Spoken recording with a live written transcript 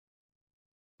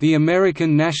The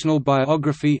American National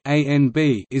Biography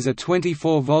 (ANB) is a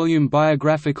 24-volume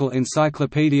biographical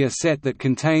encyclopedia set that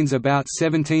contains about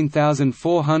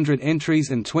 17,400 entries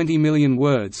and 20 million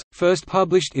words, first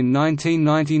published in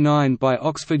 1999 by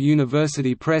Oxford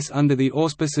University Press under the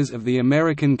auspices of the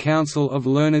American Council of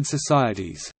Learned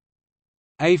Societies.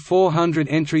 A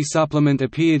 400-entry supplement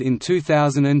appeared in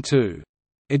 2002.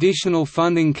 Additional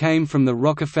funding came from the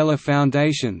Rockefeller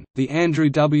Foundation, the Andrew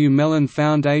W. Mellon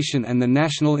Foundation and the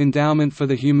National Endowment for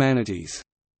the Humanities.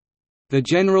 The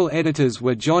general editors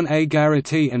were John A.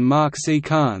 Garrity and Mark C.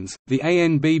 Carnes. The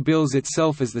ANB bills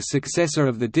itself as the successor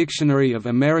of the Dictionary of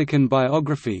American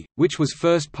Biography, which was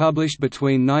first published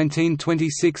between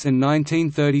 1926 and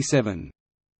 1937.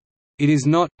 It is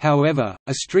not, however,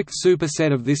 a strict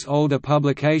superset of this older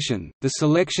publication. The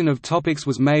selection of topics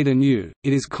was made anew.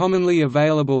 It is commonly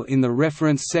available in the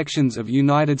reference sections of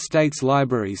United States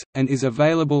libraries, and is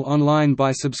available online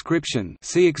by subscription.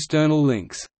 See external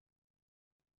links.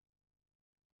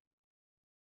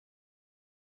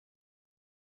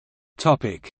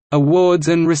 Topic: Awards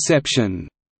and reception.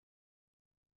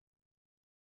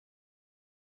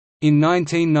 In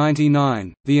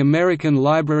 1999, the American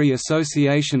Library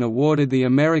Association awarded the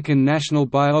American National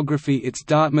Biography its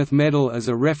Dartmouth Medal as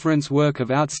a reference work of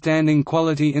outstanding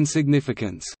quality and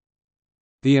significance.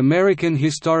 The American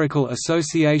Historical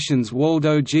Association's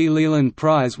Waldo G. Leland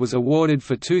Prize was awarded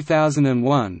for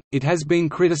 2001. It has been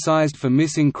criticized for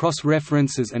missing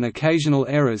cross-references and occasional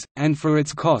errors, and for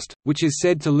its cost, which is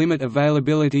said to limit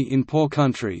availability in poor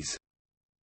countries.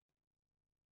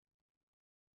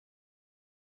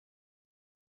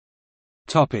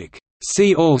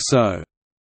 See also: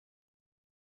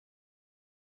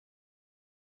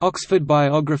 Oxford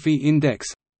Biography Index,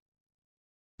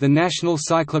 The National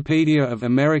Cyclopedia of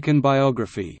American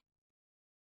Biography.